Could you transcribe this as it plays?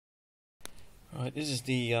Right, this is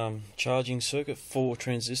the charging circuit, 4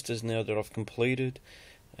 transistors now that I've completed,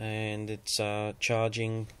 and it's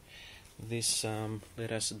charging this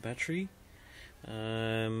lead acid battery,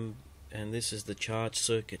 and this is the charge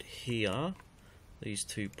circuit here, these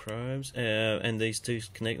two probes, and these two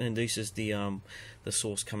connect, and this is the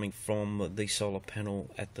source coming from the solar panel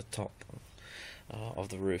at the top of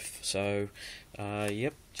the roof. So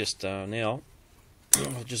yep, just now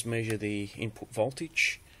I'll just measure the input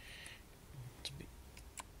voltage.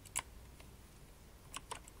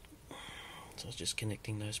 So I was just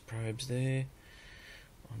connecting those probes there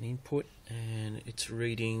on input, and it's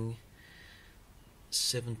reading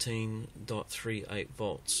 17.38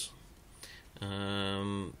 volts,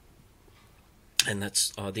 and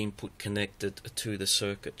that's the input connected to the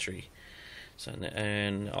circuitry. So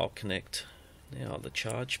and I'll connect now the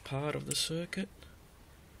charge part of the circuit,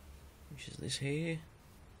 which is this here,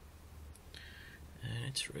 and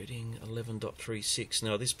it's reading 11.36.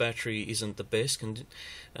 Now this battery isn't the best, and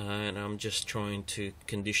I'm just trying to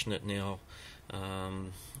condition it now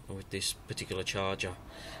with this particular charger,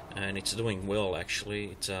 and it's doing well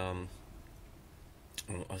actually. It's I'm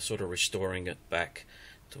sort of restoring it back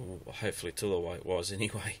to hopefully to the way it was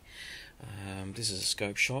anyway. This is a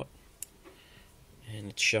scope shot,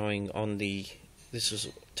 and it's showing on the, this is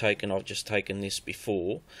taken, I've just taken this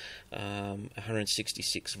before,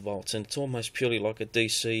 166 volts, and it's almost purely like a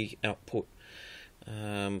DC output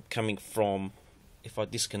coming from, if I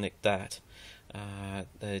disconnect that,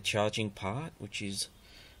 the charging part, which is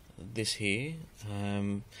this here,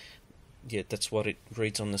 yeah, that's what it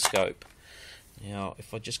reads on the scope. Now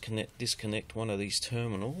if I just disconnect one of these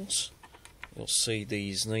terminals, you'll see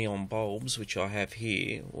these neon bulbs which I have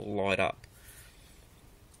here will light up.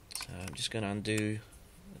 So I'm just going to undo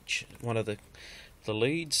one of the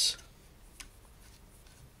leads,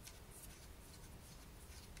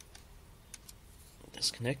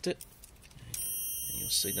 disconnect it, and you'll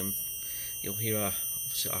see them, you'll hear a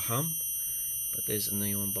hum, but there's the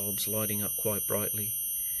neon bulbs lighting up quite brightly.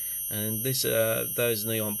 And this, those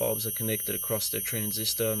neon bulbs are connected across the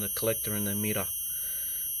transistor and the collector and the emitter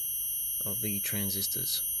of the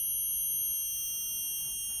transistors.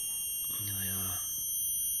 There they are.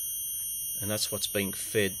 And that's what's being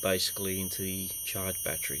fed basically into the charge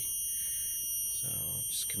battery. So I'll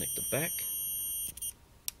just connect it back.